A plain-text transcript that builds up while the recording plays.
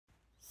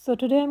So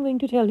today I'm going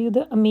to tell you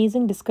the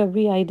amazing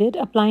discovery I did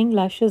applying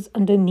lashes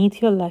underneath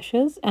your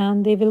lashes,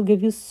 and they will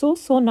give you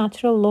so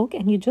natural look,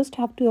 and you just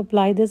have to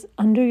apply this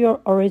under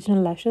your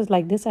original lashes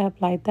like this. I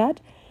applied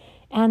that,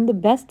 and the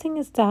best thing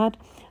is that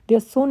they're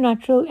so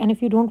natural, and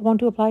if you don't want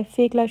to apply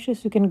fake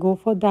lashes, you can go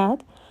for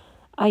that.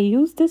 I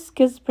use this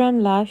Kiss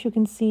brand lash. You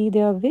can see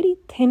they are very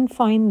thin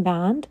fine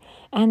band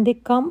and they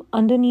come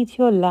underneath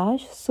your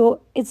lash,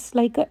 so it's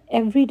like a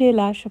everyday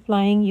lash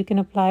applying. You can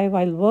apply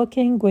while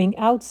working, going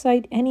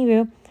outside,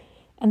 anywhere.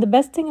 And the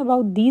best thing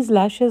about these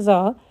lashes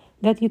are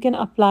that you can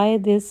apply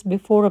this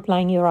before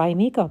applying your eye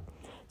makeup,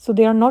 so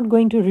they are not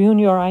going to ruin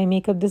your eye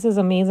makeup. This is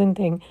amazing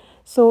thing.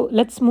 So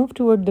let's move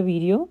toward the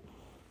video.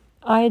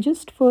 I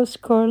just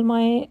first curl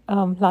my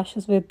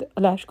lashes with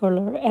a lash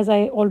curler. As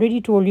I already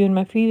told you in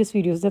my previous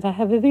videos that I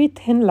have a very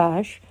thin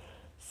lash,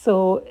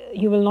 so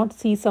you will not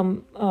see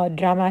some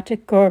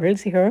dramatic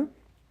curls here.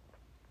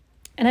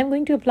 And I'm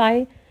going to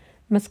apply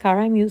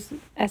mascara. I'm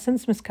using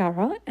Essence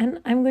mascara,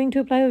 and I'm going to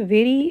apply a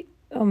very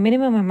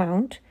minimum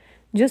amount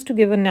just to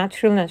give a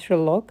natural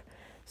look.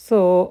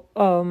 So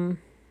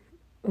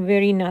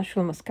very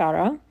natural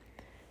mascara.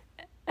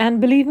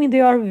 And believe me, they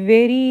are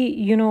very,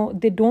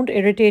 they don't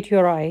irritate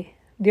your eye.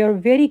 They are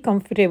very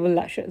comfortable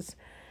lashes.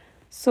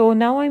 So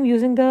now I'm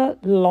using the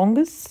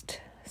longest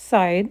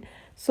side.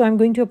 So I'm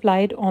going to apply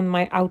it on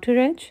my outer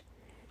edge.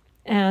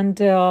 And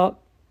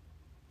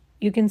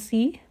you can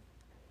see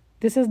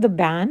this is the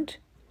band.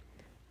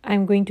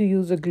 I'm going to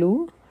use a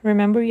glue.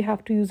 Remember, you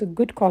have to use a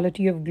good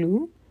quality of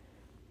glue.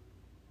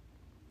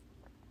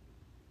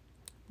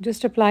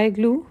 Just apply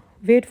glue.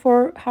 Wait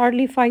for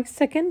hardly 5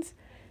 seconds.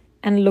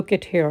 And look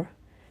at here.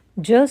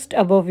 Just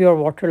above your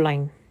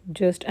waterline.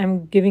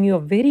 I'm giving you a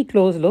very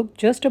close look.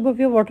 Just above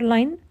your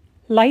waterline.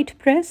 Light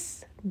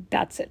press.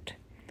 That's it.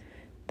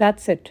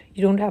 That's it.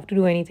 You don't have to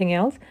do anything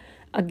else.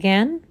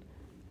 Again,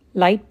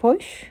 light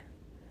push.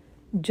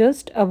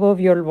 Just above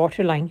your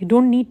waterline. You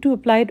don't need to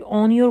apply it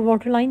on your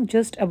waterline.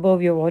 Just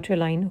above your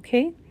waterline.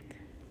 Okay.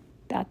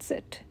 That's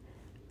it.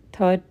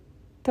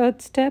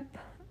 Third step.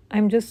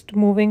 I'm just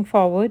moving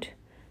forward.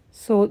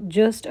 So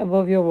just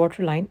above your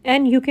waterline,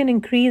 and you can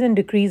increase and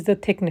decrease the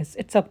thickness.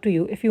 It's up to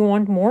you. If you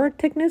want more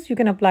thickness, you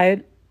can apply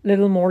a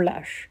little more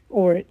lash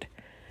over it.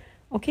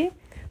 Okay,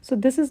 so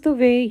this is the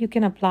way you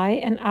can apply.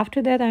 And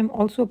after that, I'm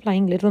also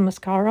applying little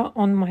mascara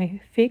on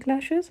my fake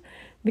lashes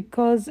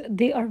because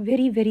they are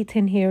very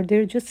thin here.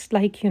 They're just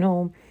like,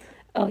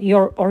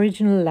 your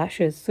original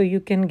lashes. So you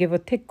can give a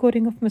thick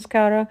coating of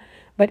mascara,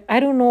 but I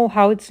don't know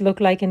how it's look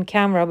like in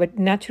camera, but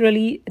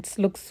naturally it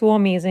looks so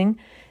amazing.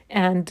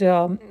 And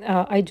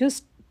I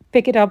just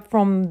pick it up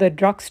from the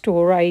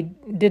drugstore. I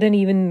didn't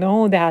even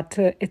know that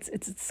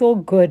it's so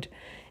good.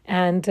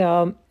 And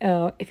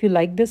if you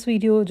like this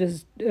video,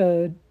 just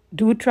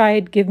do try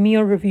it. Give me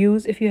your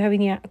reviews. If you have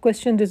any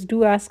questions, just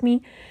do ask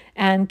me,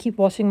 and keep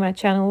watching my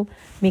channel,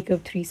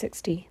 Makeup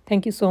 360.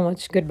 Thank you so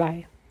much.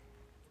 Goodbye.